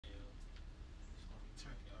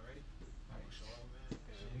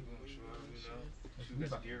We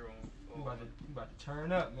got gear on. We about to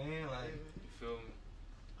turn up, man. Like, you feel me?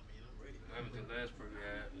 I mean, I'm ready. I mean, the last part we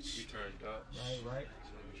had, we turned up. Right.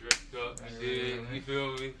 Dripped up, you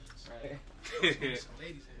feel me? Right. Some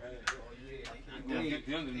ladies in here. Oh, yeah. We'll get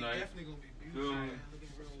them tonight. Definitely gonna be beautiful. Looking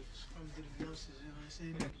real scrum to the youngsters, you know what I'm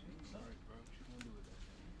saying? Sorry, bro. What you gonna do with that?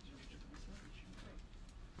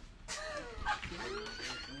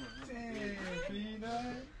 Damn,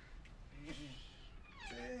 Peanut.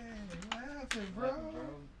 Damn, what happened, bro?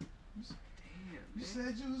 You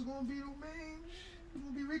said you was gonna be the main. You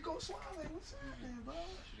gonna be Rico Suave. What's happening, bro?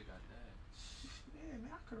 Should've got that. Yeah,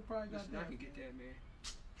 man, I could've probably got that. I can get that, man.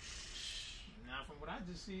 Nah, from what I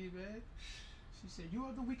just see, man. She said, you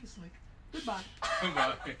are the weakest link. Goodbye.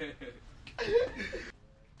 Goodbye.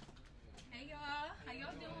 Hey, y'all. How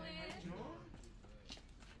y'all doing?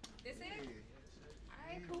 This it?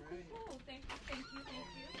 Alright, cool. Thank you. Hey.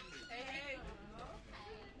 Hey.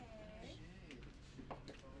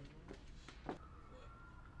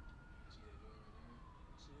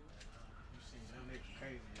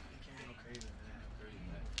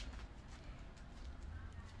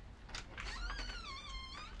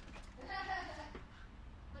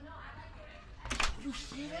 You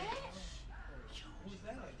see that? Yo, who's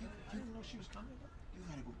that? You didn't know she was coming? You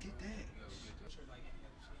gotta go get that. Sure, like,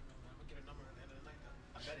 I'm gonna get a number at the end of the night.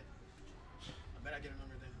 I bet it. I bet I get a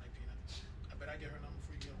number at the end of the night, Peanut. I bet I get her number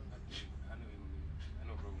for you. I know he would. I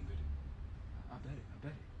know bro did it. I bet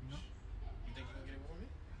it. You know? You think you gonna get it for me?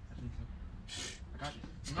 I think so. I got you.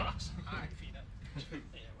 Alright, Peanut.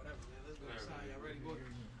 Yeah, whatever, man. Let's go inside. Y'all ready, boy?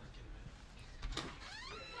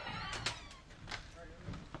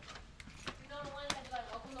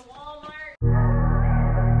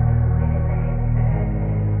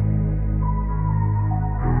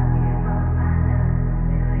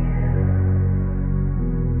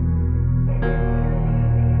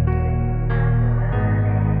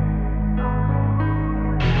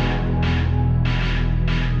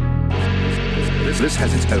 This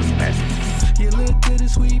has its own magic. You look good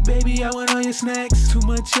and sweet, baby, I want all your snacks. Too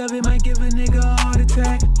much of it might give a nigga a heart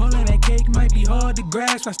attack. All of that cake might be hard to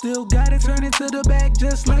grasp. I still gotta turn it to the back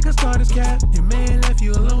just like a starter's cap. Your man left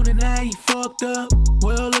you alone and now he fucked up.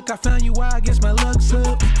 Well, look, I found you, I guess my luck's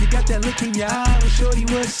up. You got that look in your eye, well, shorty,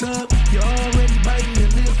 what's up? You're already biting your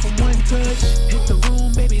lip from one touch. Hit the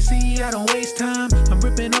room, baby, see, I don't waste time. I'm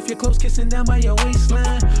ripping off your clothes, kissing down by your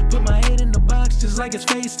waistline. Put my head in the box just like it's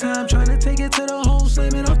FaceTime. Trying to take it to the hole,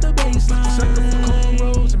 slamming off the baseline.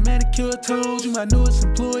 Cornrows and manicure toes. You my newest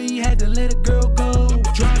employee, had to let a girl go.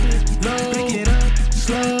 Drop it low, pick it up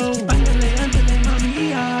slow. Underlay, mommy,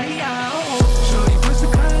 Shorty, press the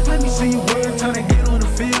clock, let me see you work. Time to get on the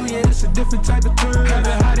field, yeah, it's a different type of turn. Have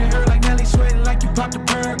it hot in her like Nelly, sweating like you popped a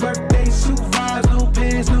perk. Birthday suit vibes, no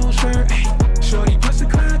pants, no shirt. Shorty, press the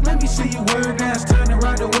clock, let me see you work. Now it's time to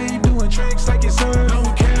ride the wave, doing tricks like it's her.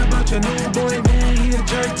 Don't care about your new boy, man, he a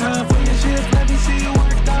jerk. Time for your shift, let me see you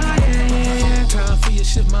work. Yeah. Time for your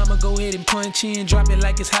shift, mama, go ahead and punch in. Drop it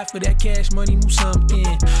like it's hot for that cash money, move something.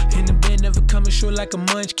 In the bed, never coming short like a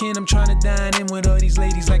munchkin. I'm trying to dine in with all these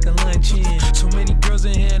ladies like a luncheon. So many girls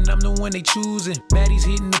in here and I'm the one they choosing. Baddies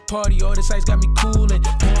hitting the party, all this ice got me cooling.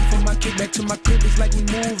 Going from my kick back to my crib, it's like we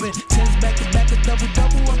moving. Tens back to back, a double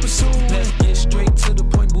up pursuing. Let's get straight to the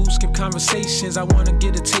point, boo, skip conversations. I wanna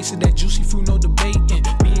get a taste of that juicy fruit, no debating.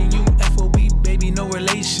 Me and you, FOB, baby, no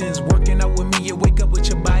relations. Working out with me, you wake up with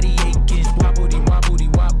your body aching.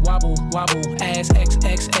 Wobble, ass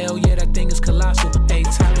XXL, yeah, that thing is colossal. Hey,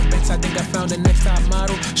 Tyra Banks, I think I found the next top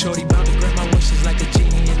model. Shorty bound to grant my wishes like a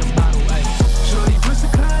genie in a bottle. Ay. Shorty, press the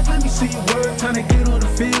clock, let me see you work. Time to get on the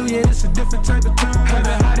field, yeah, it's a different type of turn. Have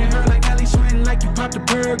it hot in her like Nelly, sweating like you popped a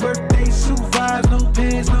perk. Birthday suit vibes, no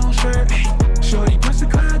pants, no shirt. Shorty, press the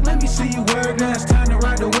clock, let me see you work. Now it's time to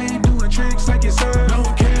ride the wave, doing tricks like it's her.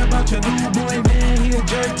 Don't care about your new boy, man, he a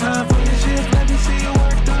jerk. Time for your shift, let me see you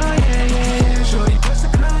work. Yeah. Shorty, press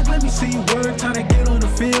the clock, let me see you work. Time to get on the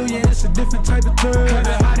field, yeah, it's a different type of turn. Have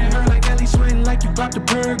it hot in her like Nelly, sweating like you popped a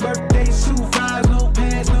perk. Birthday suit vibes, no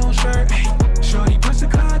pants, no shirt. Shorty, press the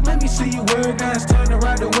clock, let me see you work. Now it's time to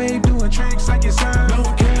ride the wave, doing tricks